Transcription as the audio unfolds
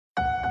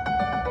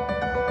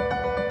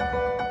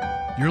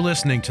You're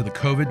listening to the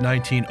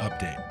COVID-19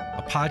 Update,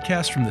 a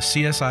podcast from the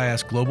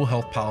CSIS Global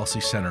Health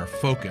Policy Center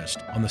focused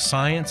on the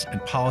science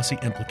and policy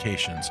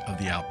implications of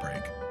the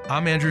outbreak.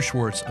 I'm Andrew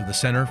Schwartz of the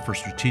Center for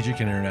Strategic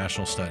and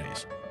International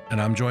Studies,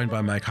 and I'm joined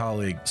by my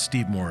colleague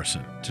Steve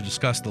Morrison to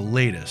discuss the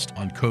latest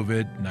on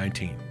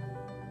COVID-19.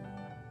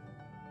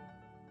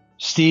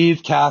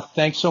 Steve, Kath,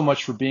 thanks so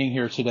much for being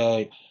here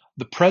today.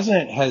 The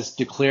president has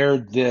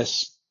declared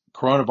this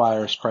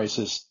coronavirus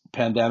crisis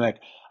pandemic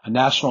a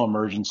national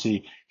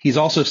emergency. He's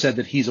also said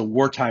that he's a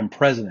wartime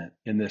president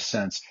in this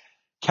sense.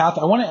 Kath,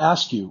 I want to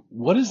ask you,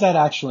 what does that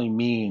actually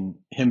mean,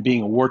 him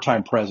being a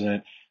wartime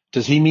president?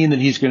 Does he mean that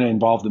he's going to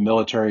involve the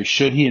military?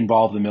 Should he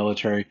involve the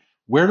military?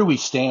 Where do we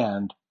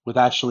stand with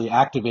actually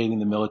activating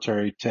the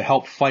military to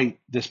help fight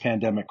this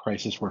pandemic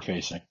crisis we're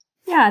facing?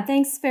 Yeah,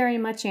 thanks very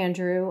much,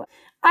 Andrew.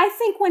 I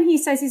think when he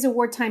says he's a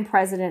wartime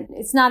president,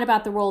 it's not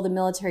about the role of the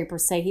military per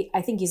se.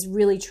 I think he's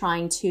really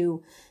trying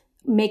to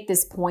make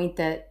this point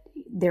that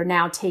they're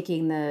now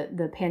taking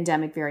the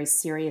pandemic very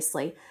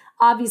seriously.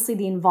 Obviously,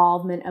 the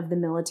involvement of the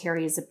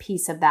military is a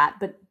piece of that,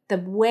 but the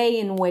way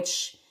in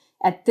which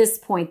at this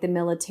point the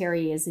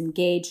military is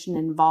engaged and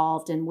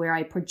involved, and where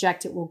I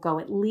project it will go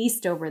at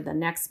least over the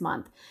next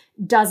month,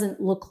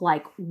 doesn't look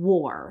like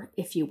war,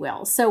 if you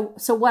will. So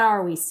what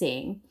are we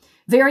seeing?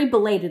 Very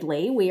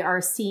belatedly, we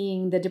are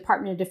seeing the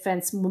Department of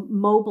Defense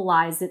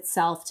mobilize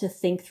itself to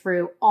think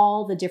through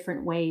all the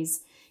different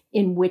ways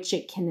in which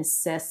it can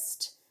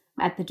assist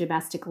at the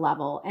domestic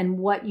level. And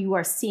what you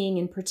are seeing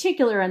in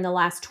particular in the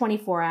last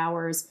 24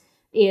 hours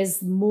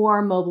is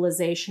more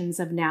mobilizations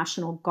of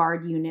National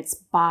Guard units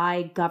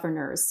by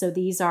governors. So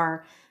these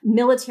are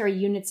military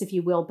units, if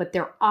you will, but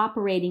they're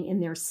operating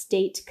in their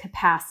state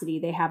capacity.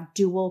 They have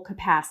dual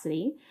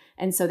capacity.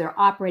 And so they're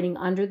operating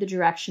under the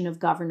direction of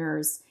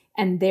governors.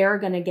 And they're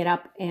going to get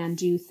up and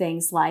do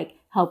things like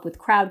help with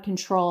crowd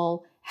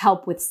control,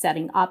 help with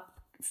setting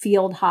up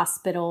field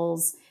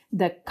hospitals,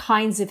 the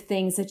kinds of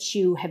things that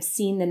you have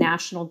seen the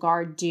National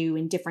Guard do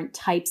in different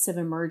types of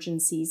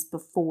emergencies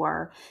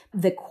before.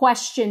 The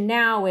question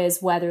now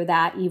is whether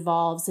that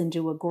evolves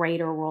into a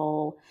greater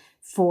role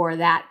for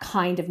that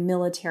kind of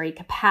military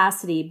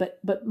capacity.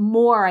 But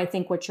more, I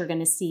think what you're going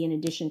to see in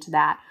addition to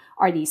that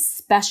are these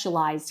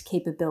specialized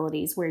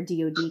capabilities where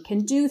DoD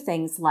can do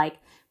things like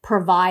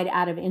provide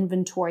out of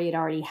inventory it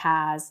already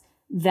has,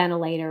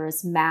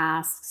 ventilators,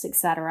 masks, et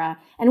cetera.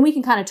 And we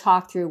can kind of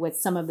talk through what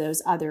some of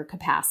those other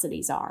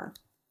capacities are.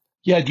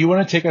 Yeah. Do you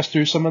want to take us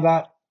through some of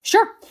that?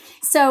 Sure.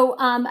 So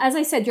as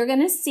I said, you're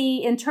going to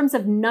see in terms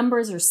of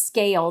numbers or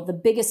scale, the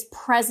biggest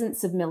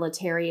presence of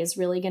military is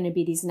really going to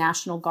be these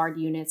National Guard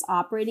units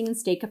operating in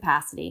state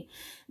capacity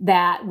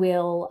that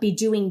will be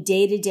doing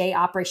day-to-day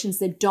operations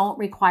that don't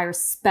require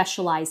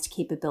specialized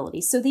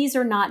capabilities. So these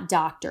are not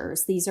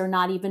doctors. These are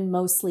not even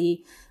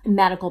mostly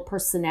medical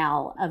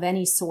personnel of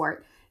any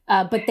sort.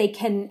 But they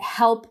can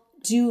help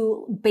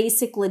do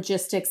basic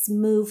logistics,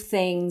 move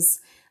things,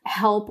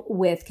 help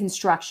with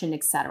construction,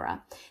 et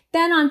cetera.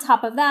 Then on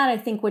top of that, I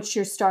think what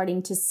you're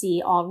starting to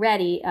see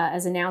already,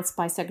 as announced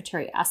by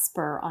Secretary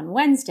Esper on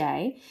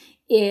Wednesday,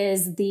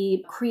 is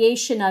the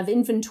creation of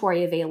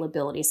inventory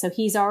availability. So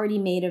he's already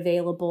made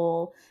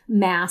available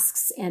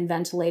masks and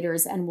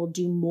ventilators and will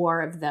do more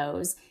of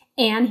those.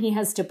 And he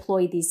has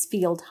deployed these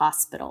field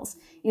hospitals.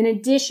 In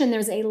addition,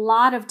 there's a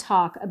lot of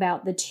talk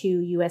about the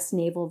two U.S.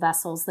 naval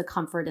vessels, the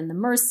Comfort and the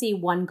Mercy,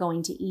 one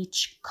going to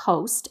each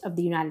coast of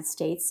the United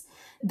States.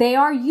 They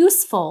are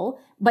useful,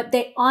 but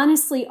they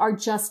honestly are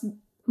just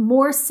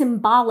more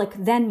symbolic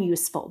than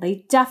useful.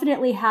 They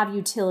definitely have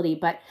utility,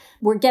 but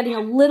we're getting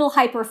a little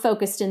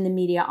hyper-focused in the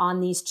media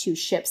on these two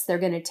ships. They're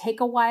going to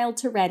take a while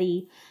to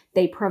ready.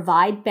 They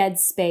provide bed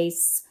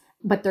space,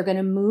 but they're going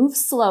to move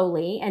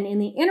slowly. And in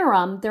the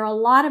interim, there are a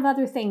lot of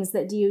other things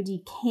that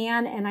DoD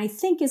can and I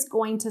think is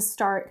going to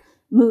start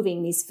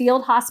moving. These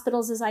field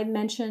hospitals, as I've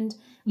mentioned.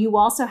 You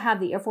also have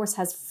the Air Force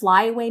has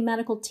flyaway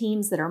medical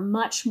teams that are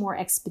much more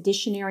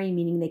expeditionary,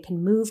 meaning they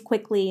can move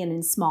quickly and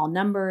in small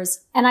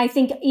numbers. And I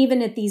think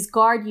even at these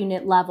Guard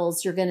unit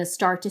levels, you're going to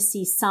start to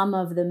see some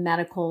of the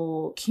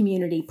medical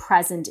community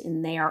present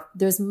in there.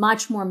 There's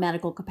much more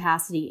medical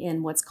capacity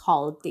in what's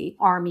called the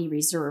Army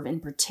Reserve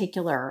in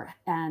particular,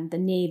 and the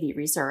Navy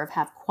Reserve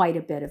have quite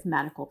a bit of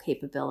medical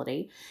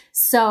capability.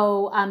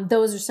 So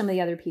those are some of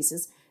the other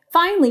pieces.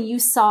 Finally, you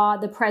saw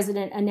the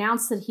president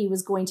announce that he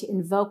was going to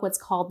invoke what's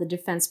called the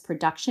Defense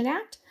Production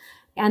Act.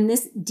 And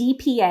this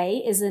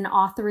DPA is an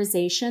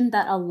authorization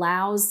that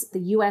allows the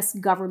U.S.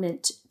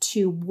 government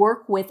to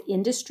work with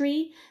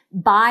industry,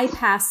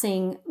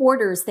 bypassing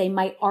orders they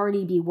might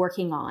already be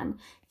working on,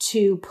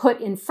 to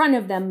put in front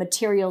of them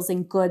materials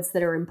and goods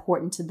that are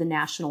important to the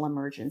national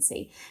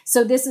emergency.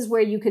 So this is where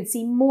you could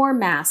see more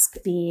masks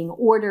being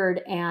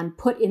ordered and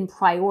put in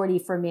priority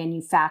for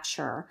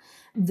manufacture.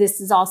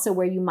 This is also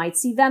where you might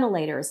see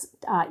ventilators,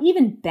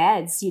 even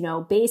beds,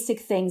 basic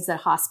things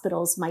that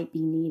hospitals might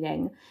be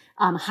needing.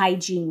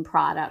 Hygiene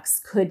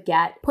products could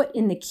get put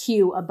in the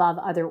queue above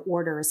other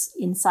orders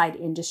inside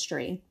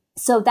industry.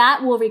 So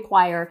that will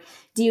require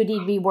DoD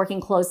to be working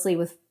closely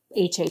with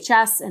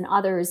HHS and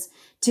others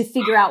to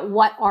figure out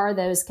what are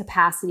those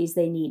capacities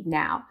they need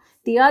now.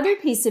 The other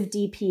piece of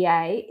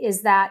DPA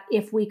is that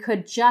if we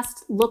could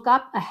just look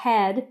up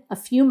ahead a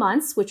few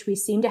months, which we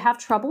seem to have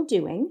trouble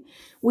doing,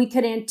 we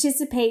could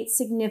anticipate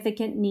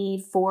significant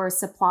need for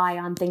supply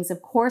on things,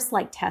 of course,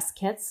 like test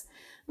kits,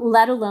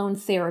 let alone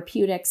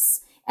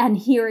therapeutics. And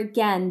here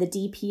again, the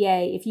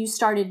DPA, if you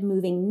started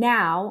moving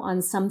now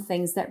on some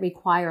things that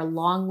require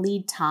long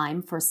lead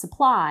time for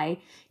supply,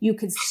 you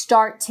could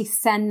start to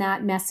send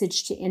that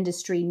message to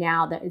industry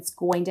now that it's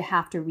going to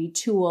have to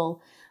retool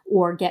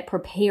or get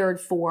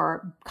prepared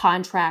for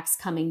contracts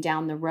coming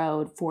down the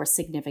road for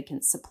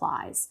significant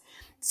supplies.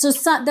 So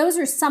those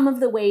are some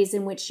of the ways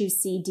in which you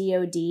see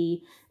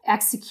DoD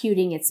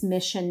executing its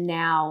mission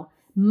now.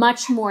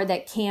 Much more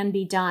that can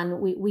be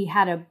done. We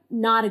had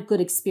not a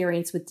good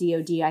experience with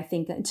DoD, I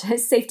think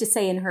it's safe to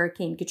say, in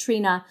Hurricane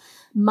Katrina.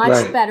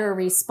 Much better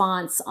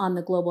response on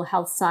the global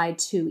health side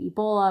to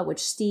Ebola,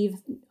 which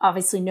Steve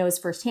obviously knows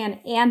firsthand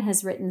and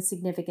has written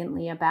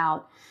significantly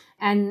about.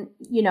 And,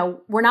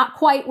 we're not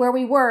quite where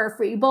we were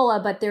for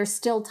Ebola, but there's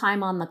still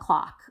time on the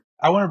clock.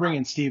 I want to bring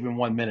in Steve in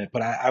 1 minute,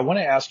 but I want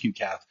to ask you,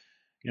 Kath,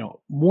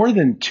 more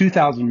than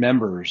 2,000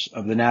 members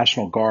of the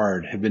National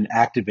Guard have been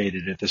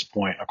activated at this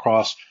point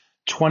across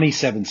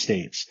 27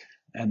 states.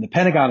 And the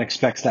Pentagon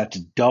expects that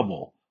to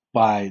double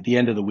by the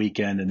end of the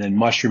weekend and then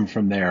mushroom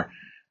from there.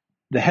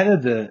 The head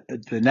of the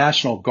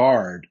National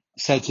Guard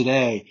said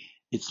today,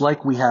 it's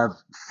like we have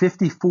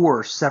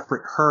 54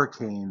 separate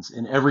hurricanes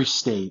in every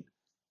state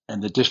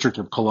and the District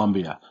of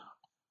Columbia.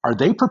 Are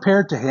they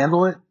prepared to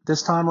handle it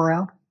this time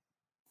around?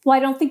 Well,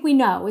 I don't think we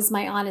know is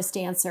my honest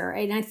answer.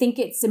 And I think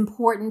it's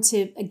important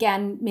to,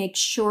 again, make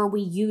sure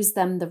we use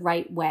them the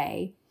right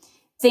way.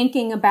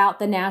 Thinking about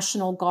the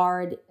National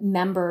Guard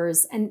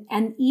members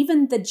and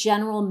even the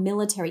general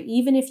military,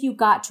 even if you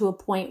got to a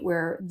point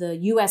where the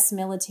U.S.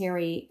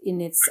 military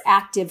in its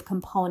active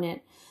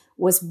component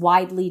was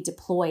widely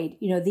deployed,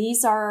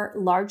 these are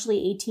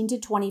largely 18 to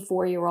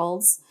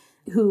 24-year-olds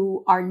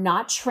who are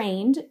not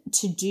trained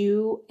to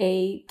do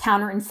a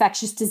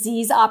counter-infectious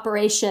disease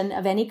operation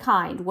of any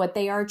kind. What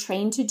they are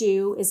trained to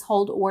do is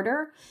hold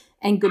order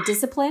and good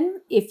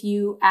discipline. If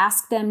you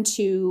ask them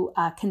to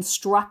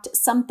construct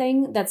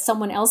something that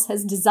someone else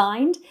has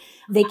designed,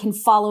 they can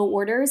follow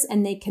orders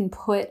and they can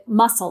put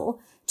muscle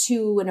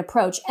to an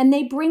approach. And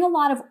they bring a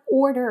lot of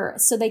order,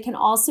 so they can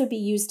also be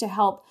used to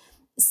help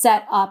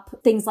set up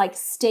things like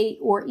state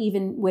or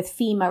even with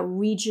FEMA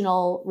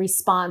regional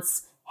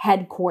response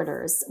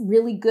headquarters,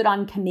 really good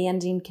on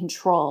command and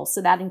control.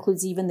 So that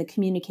includes even the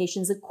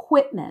communications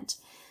equipment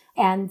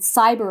and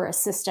cyber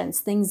assistance,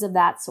 things of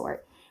that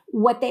sort.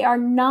 What they are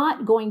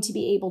not going to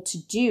be able to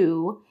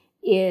do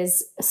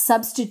is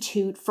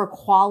substitute for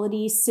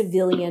quality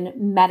civilian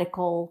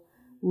medical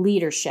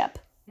leadership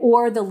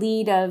or the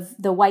lead of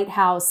the White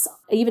House,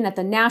 even at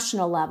the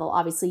national level.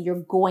 Obviously,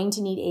 you're going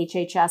to need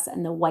HHS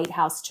and the White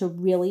House to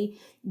really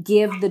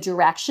give the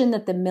direction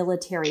that the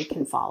military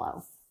can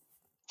follow.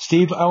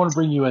 Steve, I want to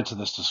bring you into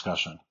this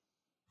discussion.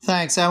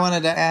 Thanks. I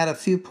wanted to add a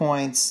few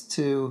points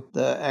to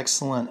the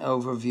excellent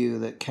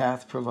overview that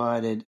Kath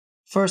provided.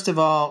 First of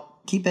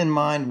all, keep in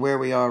mind where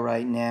we are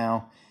right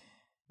now.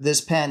 This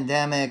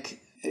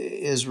pandemic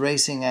is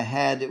racing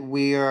ahead.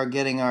 We are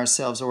getting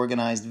ourselves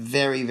organized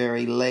very,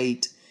 very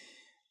late.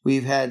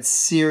 We've had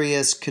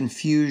serious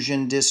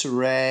confusion,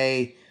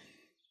 disarray,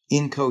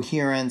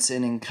 incoherence,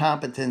 and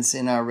incompetence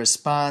in our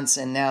response.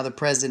 And now the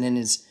president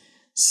is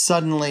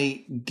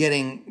suddenly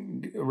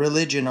getting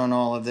religion on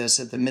all of this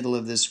at the middle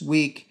of this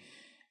week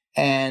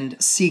and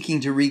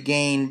seeking to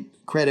regain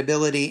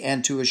credibility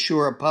and to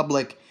assure a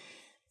public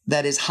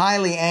that is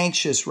highly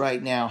anxious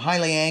right now,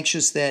 highly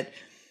anxious that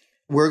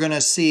we're going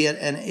to see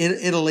an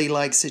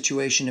Italy-like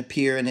situation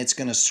appear and it's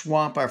going to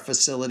swamp our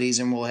facilities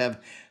and we'll have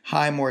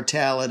high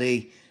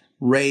mortality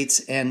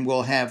rates and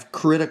we'll have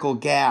critical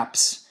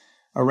gaps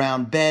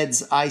around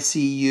beds,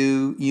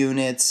 ICU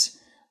units,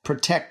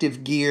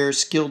 protective gear,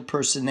 skilled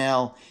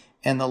personnel,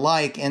 and the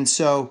like. And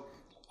so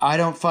I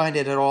don't find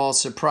it at all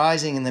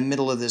surprising in the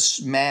middle of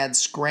this mad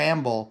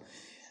scramble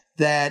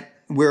that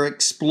we're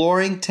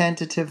exploring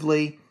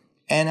tentatively,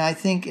 and I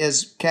think,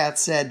 as Kath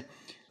said,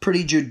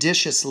 pretty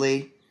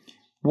judiciously,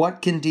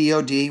 what can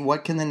DOD,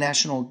 what can the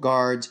National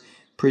Guards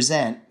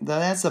present?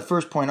 That's the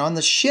first point. On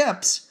the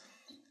ships,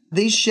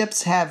 these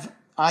ships have,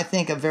 I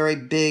think, a very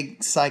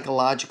big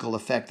psychological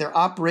effect. Their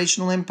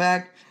operational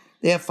impact,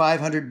 they have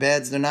 500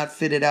 beds. They're not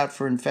fitted out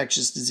for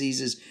infectious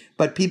diseases,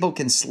 but people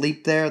can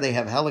sleep there. They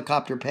have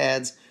helicopter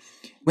pads.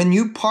 When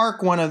you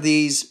park one of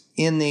these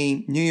in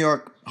the New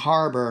York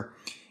harbor,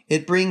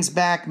 it brings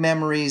back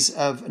memories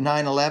of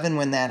 9/11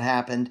 when that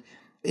happened.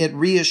 It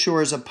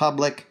reassures a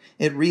public.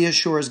 It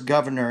reassures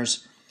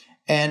governors.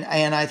 And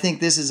I think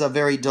this is a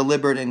very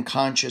deliberate and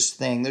conscious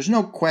thing. There's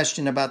no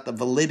question about the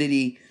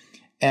validity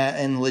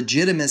and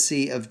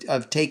legitimacy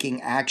of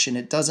taking action.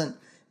 It doesn't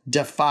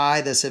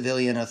defy the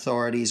civilian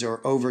authorities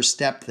or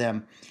overstep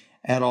them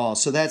at all.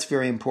 So that's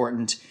very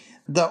important.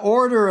 The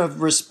order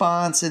of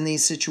response in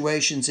these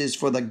situations is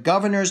for the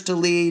governors to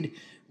lead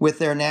with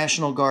their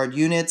National Guard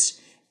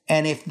units.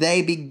 And if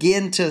they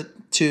begin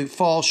to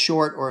fall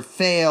short or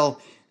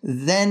fail,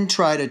 then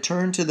try to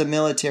turn to the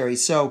military.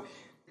 So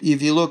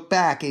if you look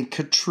back in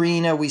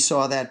Katrina, we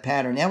saw that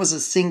pattern. That was a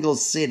single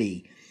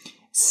city.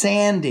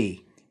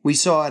 Sandy, we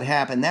saw it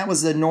happen. That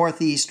was the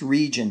Northeast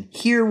region.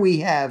 Here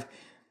we have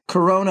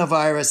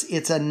coronavirus.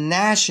 It's a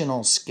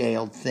national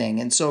scaled thing.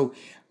 And so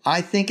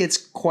I think it's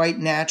quite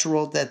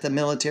natural that the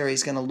military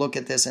is going to look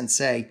at this and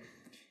say,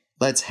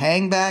 let's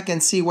hang back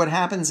and see what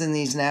happens in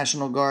these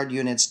National Guard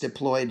units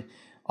deployed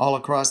all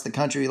across the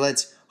country.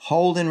 Let's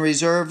hold and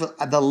reserve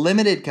the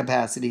limited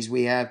capacities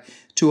we have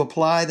to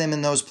apply them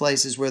in those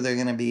places where they're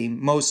going to be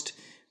most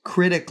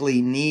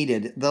critically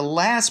needed. The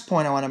last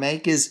point I want to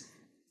make is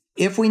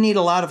if we need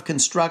a lot of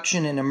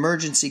construction and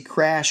emergency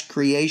crash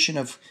creation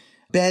of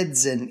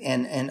beds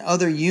and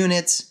other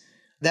units,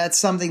 that's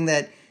something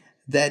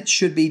that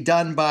should be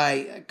done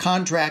by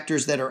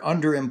contractors that are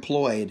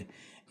underemployed.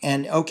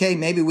 And okay,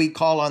 maybe we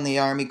call on the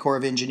Army Corps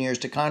of Engineers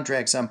to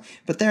contract some,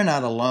 but they're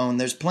not alone.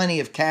 There's plenty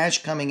of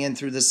cash coming in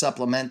through the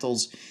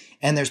supplementals,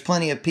 and there's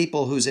plenty of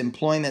people whose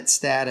employment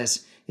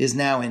status is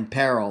now in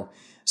peril.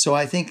 So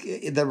I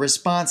think the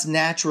response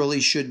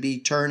naturally should be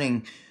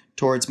turning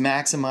towards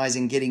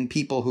maximizing getting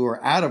people who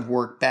are out of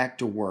work back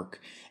to work.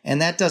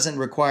 And that doesn't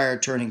require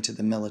turning to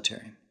the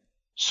military.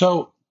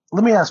 So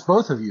let me ask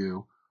both of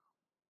you,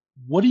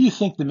 what do you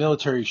think the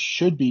military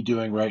should be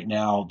doing right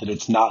now that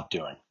it's not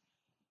doing?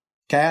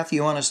 Kath,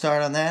 you want to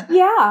start on that?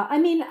 Yeah, I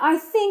mean, I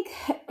think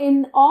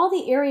in all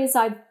the areas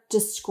I've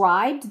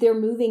described, they're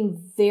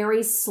moving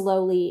very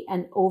slowly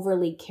and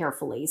overly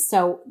carefully.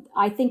 So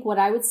I think what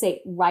I would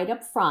say right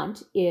up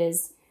front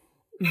is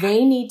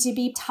they need to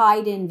be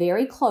tied in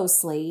very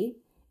closely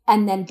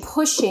and then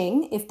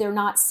pushing, if they're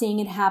not seeing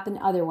it happen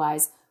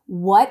otherwise,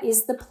 what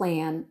is the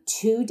plan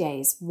 2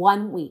 days,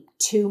 1 week,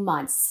 2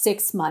 months,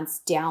 6 months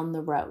down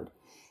the road?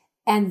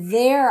 And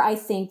there, I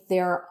think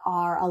there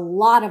are a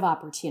lot of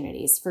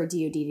opportunities for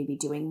DoD to be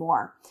doing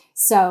more.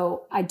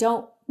 So I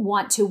don't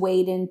want to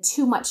wade in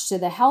too much to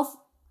the health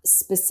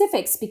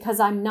specifics because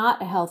I'm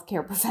not a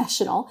healthcare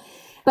professional,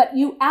 but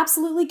you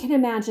absolutely can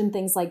imagine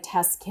things like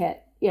test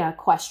kit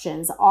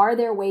questions. Are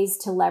there ways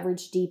to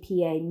leverage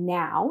DPA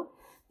now,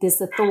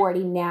 this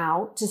authority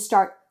now, to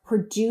start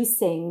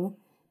producing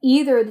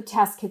either the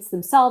test kits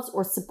themselves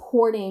or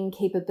supporting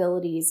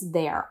capabilities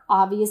there?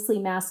 Obviously,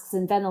 masks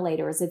and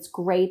ventilators. It's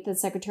great that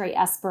Secretary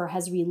Esper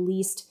has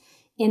released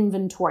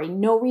inventory.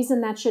 No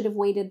reason that should have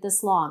waited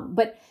this long.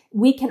 But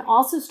we can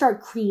also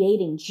start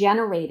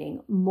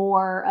generating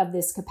more of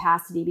this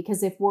capacity,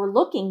 because if we're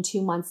looking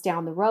 2 months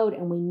down the road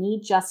and we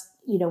need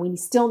we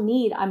still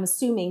need, I'm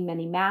assuming,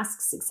 many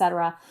masks, et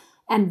cetera,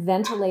 and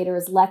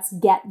ventilators, let's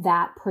get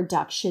that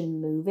production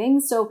moving.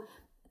 So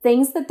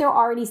things that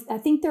I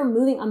think they're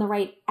moving on the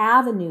right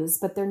avenues,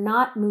 but they're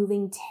not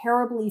moving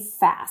terribly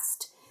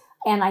fast.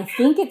 And I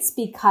think it's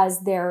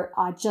because they're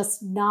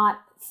just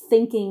not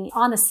thinking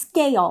on a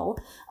scale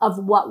of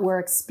what we're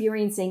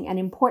experiencing and,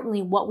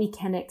 importantly, what we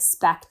can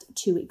expect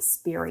to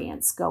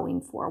experience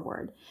going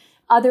forward.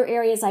 Other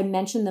areas, I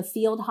mentioned the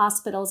field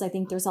hospitals. I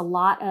think there's a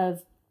lot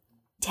of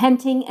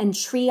tenting and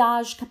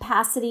triage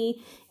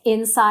capacity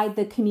inside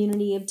the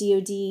community of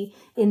DoD.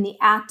 In the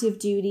active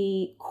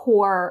duty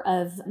core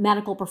of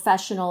medical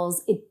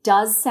professionals, it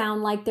does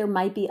sound like there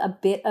might be a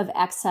bit of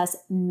excess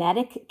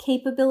medic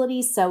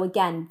capability. So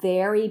again,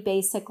 very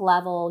basic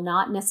level,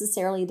 not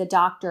necessarily the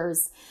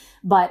doctors,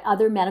 but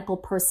other medical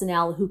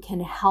personnel who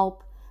can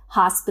help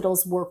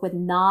hospitals work with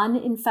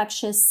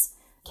non-infectious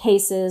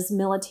cases.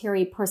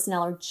 Military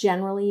personnel are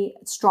generally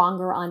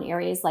stronger on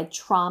areas like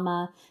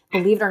trauma.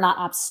 Believe it or not,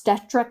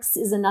 obstetrics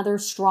is another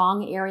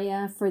strong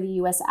area for the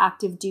U.S.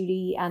 active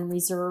duty and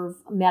reserve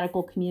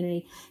medical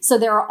community. So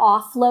there are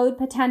offload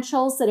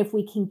potentials that if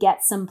we can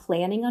get some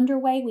planning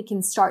underway, we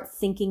can start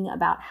thinking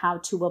about how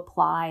to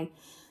apply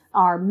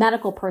our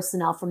medical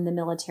personnel from the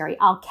military.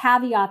 I'll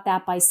caveat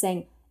that by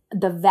saying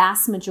the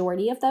vast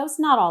majority of those,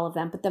 not all of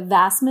them, but the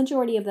vast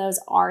majority of those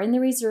are in the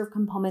reserve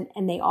component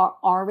and they are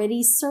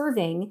already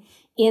serving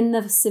in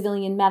the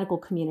civilian medical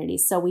community.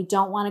 So we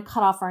don't want to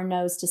cut off our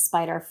nose to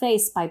spite our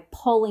face by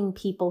pulling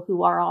people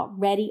who are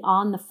already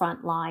on the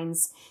front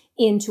lines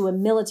into a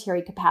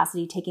military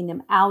capacity, taking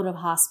them out of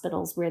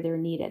hospitals where they're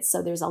needed.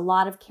 So there's a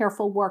lot of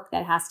careful work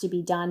that has to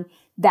be done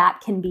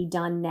that can be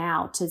done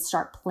now to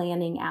start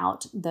planning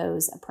out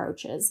those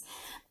approaches.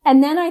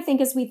 And then I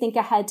think as we think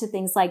ahead to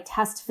things like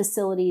test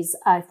facilities,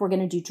 if we're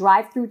going to do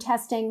drive-through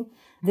testing,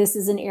 this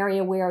is an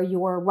area where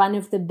your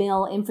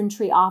run-of-the-mill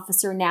infantry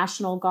officer,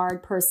 National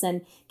Guard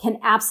person can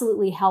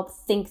absolutely help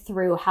think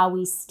through how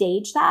we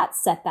stage that,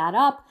 set that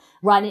up,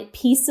 run it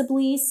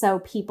peaceably so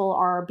people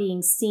are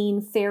being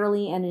seen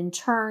fairly and in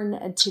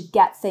turn to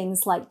get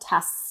things like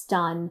tests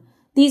done.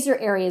 These are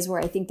areas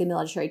where I think the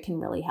military can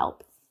really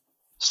help.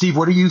 Steve,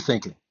 what are you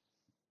thinking?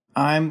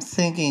 I'm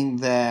thinking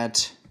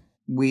that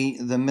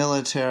the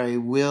military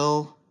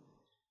will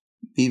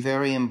be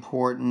very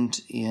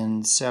important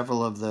in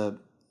several of the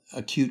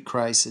acute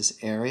crisis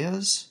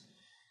areas,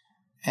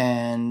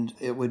 and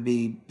it would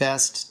be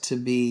best to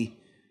be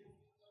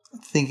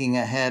thinking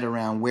ahead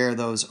around where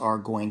those are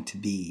going to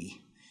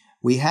be.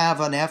 We have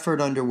an effort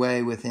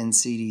underway within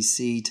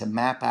CDC to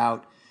map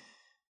out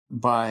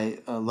by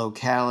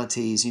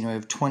localities. We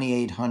have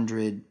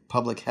 2,800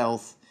 public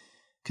health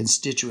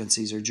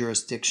constituencies or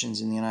jurisdictions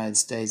in the United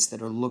States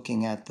that are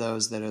looking at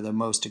those that are the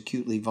most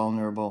acutely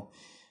vulnerable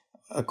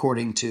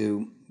according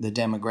to the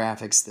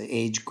demographics, the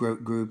age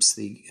groups,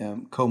 the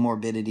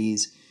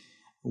comorbidities,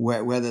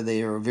 whether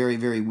they are very,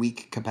 very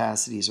weak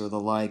capacities or the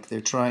like. They're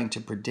trying to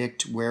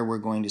predict where we're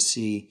going to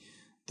see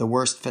the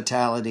worst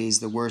fatalities,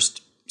 the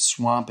worst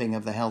swamping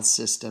of the health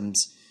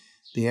systems,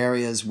 the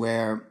areas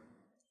where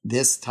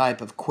this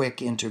type of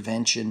quick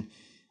intervention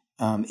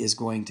is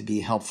going to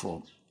be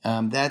helpful.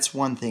 That's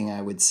one thing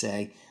I would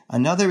say.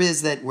 Another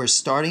is that we're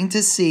starting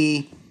to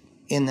see,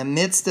 in the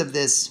midst of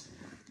this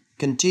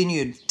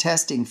continued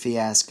testing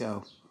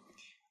fiasco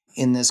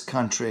in this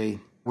country,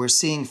 we're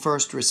seeing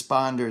first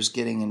responders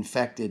getting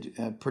infected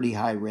at a pretty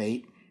high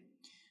rate.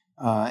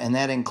 And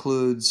that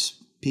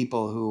includes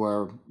people who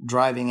are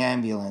driving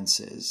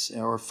ambulances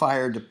or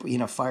fire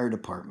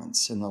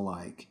departments and the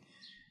like.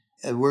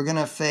 We're going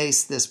to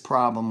face this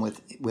problem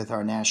with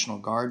our National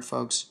Guard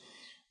folks.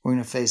 We're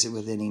going to face it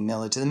with any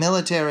military. The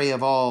military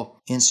of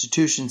all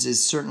institutions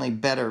is certainly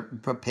better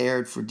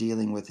prepared for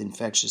dealing with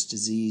infectious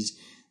disease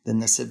than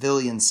the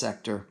civilian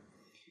sector.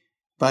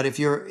 But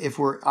if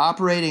we're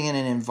operating in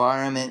an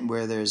environment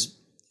where there's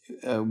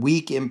a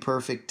weak,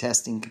 imperfect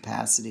testing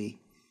capacity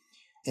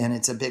and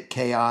it's a bit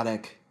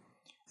chaotic,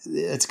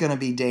 it's going to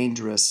be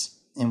dangerous,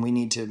 and we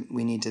need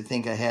to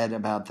think ahead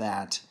about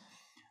that.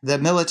 The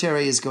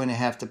military is going to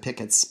have to pick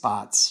its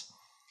spots,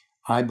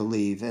 I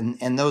believe,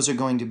 and those are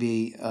going to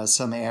be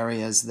some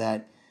areas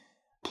that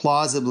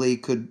plausibly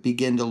could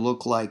begin to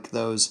look like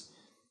those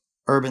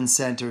urban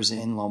centers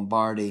in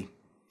Lombardy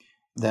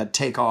that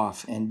take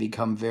off and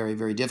become very,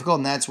 very difficult.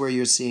 And that's where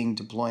you're seeing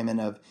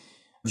deployment of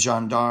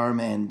gendarme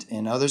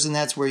and others, and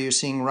that's where you're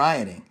seeing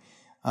rioting,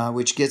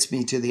 which gets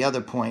me to the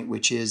other point,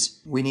 which is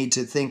we need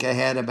to think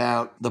ahead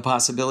about the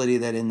possibility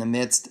that in the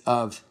midst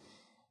of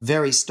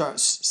very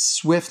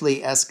swiftly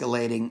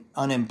escalating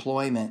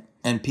unemployment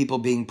and people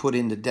being put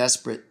into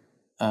desperate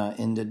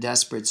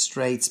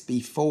straits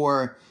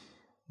before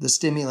the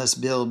stimulus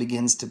bill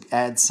begins to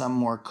add some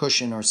more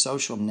cushion or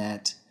social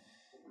net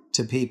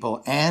to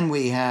people, and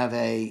we have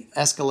a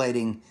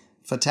escalating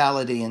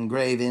fatality and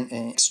grave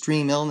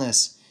extreme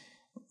illness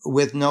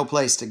with no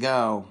place to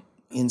go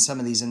in some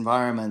of these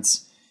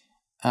environments,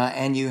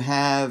 and you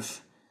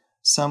have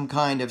some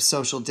kind of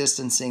social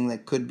distancing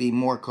that could be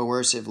more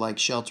coercive, like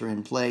shelter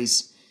in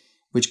place,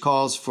 which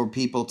calls for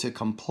people to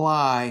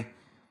comply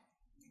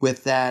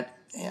with that.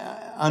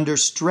 Under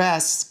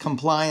stress,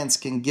 compliance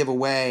can give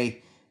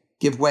way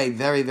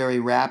very, very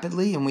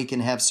rapidly, and we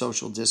can have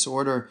social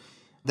disorder.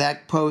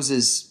 That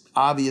poses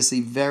obviously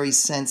very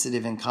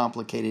sensitive and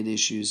complicated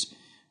issues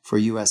for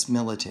U.S.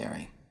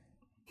 military.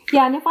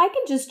 Yeah, and if I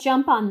can just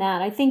jump on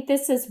that, I think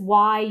this is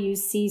why you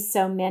see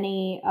so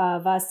many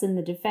of us in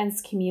the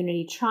defense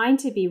community trying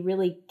to be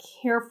really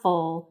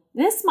careful.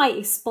 This might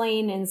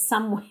explain in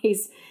some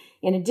ways,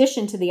 in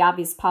addition to the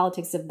obvious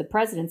politics of the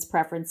president's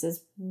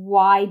preferences,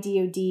 why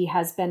DOD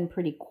has been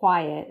pretty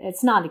quiet.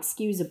 It's not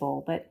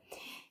excusable, but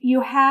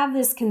you have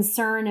this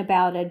concern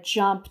about a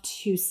jump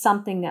to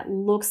something that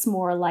looks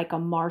more like a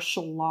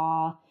martial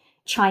law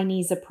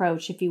Chinese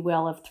approach, if you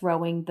will, of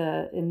throwing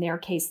in their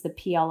case, the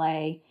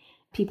PLA,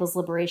 People's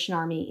Liberation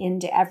Army,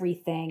 into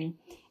everything.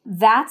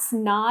 That's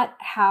not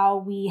how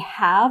we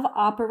have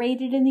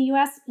operated in the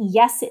U.S.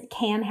 Yes, it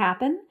can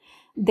happen.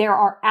 There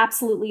are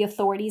absolutely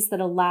authorities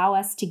that allow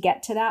us to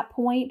get to that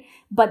point.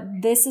 But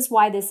this is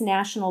why this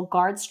National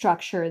Guard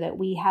structure that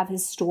we have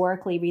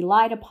historically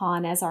relied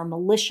upon as our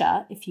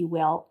militia, if you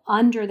will,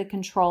 under the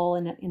control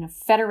in a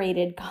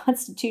federated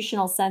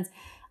constitutional sense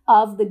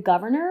of the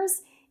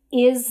governors,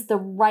 is the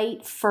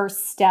right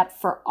first step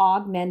for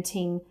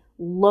augmenting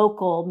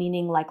local,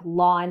 meaning like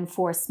law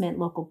enforcement,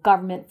 local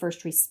government,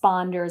 first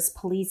responders,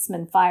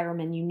 policemen,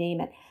 firemen, you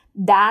name it.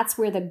 That's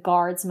where the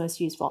Guard's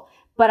most useful.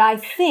 But I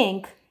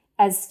think,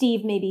 as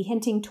Steve may be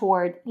hinting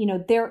toward,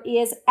 there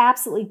is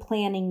absolutely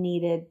planning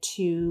needed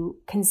to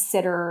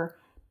consider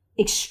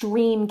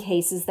extreme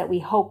cases that we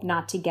hope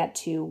not to get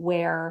to,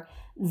 where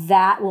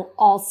that will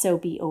also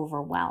be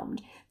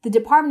overwhelmed. The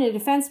Department of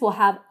Defense will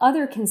have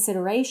other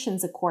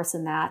considerations, of course,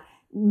 in that,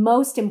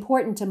 most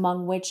important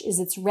among which is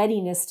its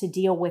readiness to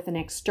deal with an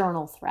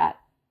external threat,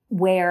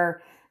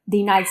 where the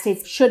United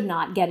States should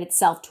not get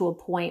itself to a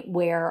point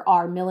where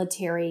our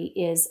military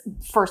is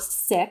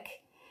first sick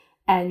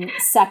and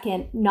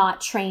second,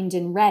 not trained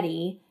and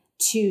ready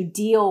to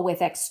deal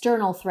with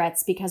external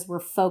threats because we're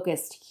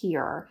focused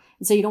here.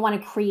 And so you don't want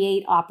to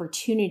create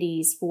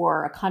opportunities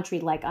for a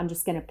country like, I'm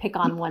just going to pick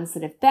on ones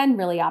that have been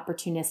really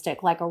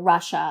opportunistic, like a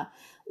Russia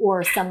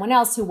or someone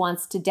else who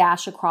wants to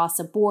dash across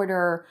a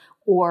border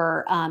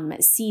or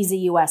seize a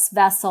U.S.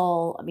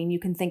 vessel. I mean, you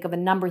can think of a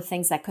number of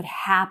things that could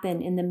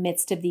happen in the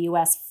midst of the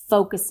U.S.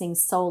 focusing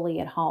solely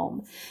at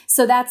home.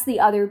 So that's the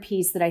other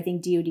piece that I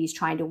think DoD is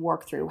trying to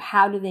work through.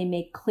 How do they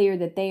make clear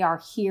that they are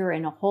here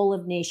in a whole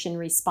of nation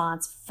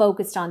response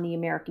focused on the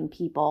American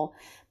people,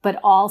 but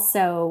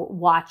also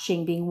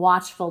being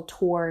watchful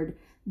toward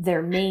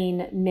their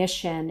main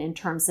mission in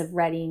terms of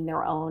readying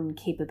their own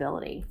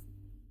capability?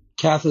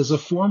 Kath, as a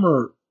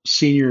former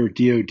senior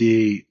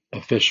DoD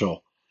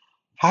official,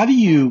 how do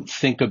you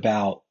think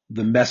about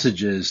the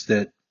messages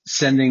that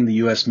sending the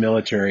U.S.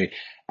 military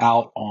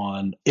out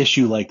on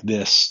issue like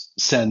this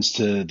sends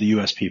to the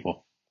U.S.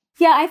 people?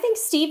 Yeah, I think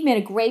Steve made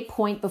a great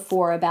point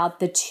before about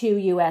the 2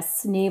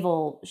 U.S.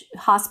 naval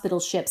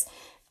hospital ships.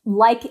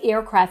 Like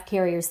aircraft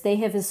carriers, they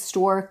have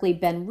historically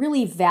been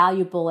really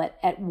valuable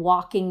at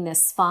walking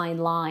this fine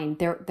line.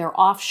 They're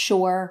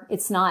offshore.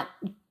 It's not,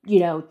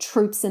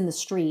 troops in the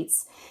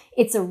streets.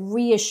 It's a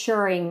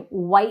reassuring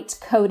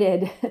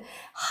white-coated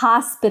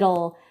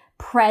hospital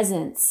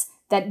presence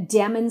that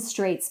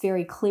demonstrates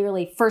very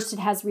clearly, first, it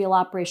has real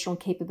operational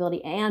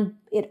capability, and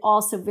it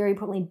also very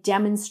importantly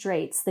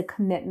demonstrates the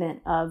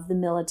commitment of the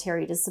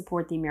military to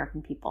support the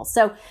American people.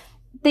 So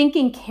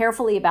thinking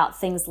carefully about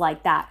things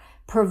like that,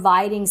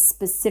 providing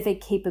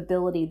specific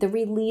capability, the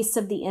release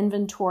of the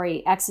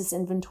inventory, excess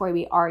inventory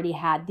we already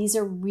had, these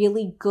are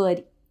really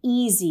good,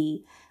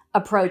 easy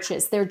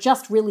approaches. They're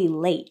just really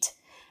late.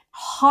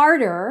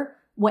 Harder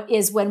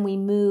is when we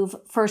move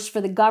first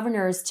for the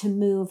governors to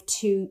move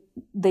to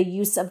the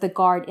use of the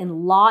Guard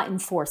in law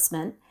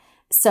enforcement.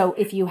 So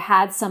if you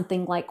had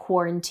something like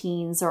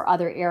quarantines or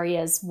other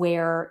areas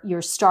where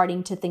you're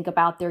starting to think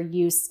about their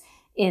use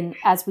in,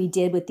 as we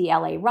did with the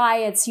LA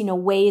riots,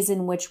 ways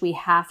in which we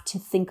have to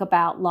think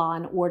about law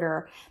and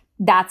order.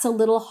 That's a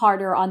little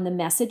harder on the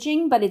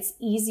messaging, but it's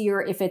easier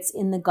if it's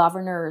in the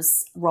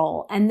governor's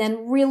role. And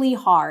then really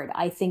hard,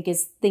 I think,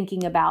 is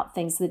thinking about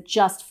things that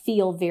just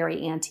feel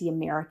very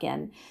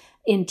anti-American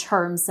in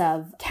terms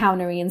of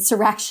countering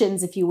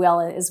insurrections, if you will,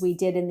 as we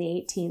did in the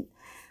 18th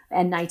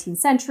and 19th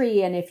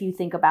century. And if you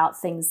think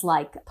about things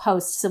like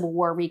post-Civil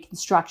War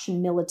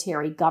Reconstruction,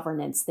 military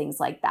governance, things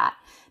like that.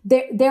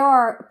 There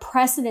are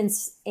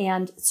precedents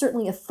and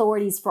certainly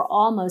authorities for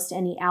almost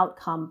any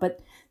outcome,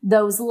 but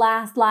those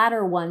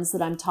latter ones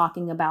that I'm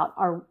talking about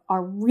are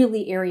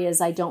really areas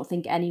I don't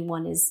think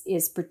anyone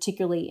is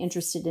particularly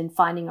interested in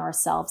finding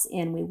ourselves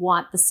in. We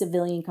want the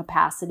civilian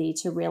capacity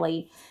to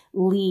really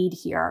lead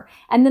here.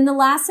 And then the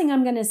last thing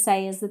I'm going to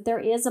say is that there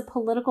is a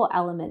political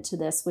element to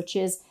this, which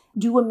is,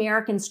 do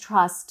Americans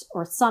trust,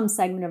 or some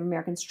segment of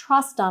Americans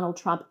trust, Donald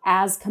Trump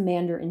as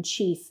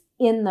commander-in-chief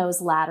in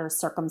those latter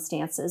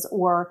circumstances?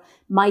 Or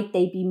might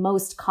they be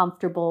most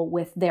comfortable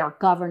with their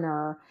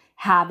governor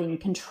having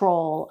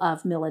control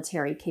of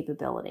military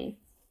capability?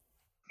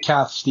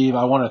 Kath, Steve,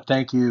 I want to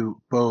thank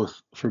you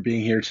both for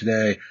being here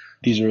today.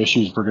 These are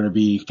issues we're going to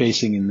be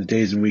facing in the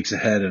days and weeks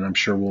ahead, and I'm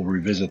sure we'll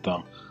revisit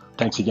them.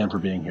 Thanks again for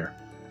being here.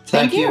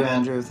 Thank you,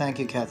 Andrew. Thank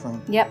you, Kathleen.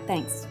 Yep,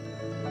 thanks.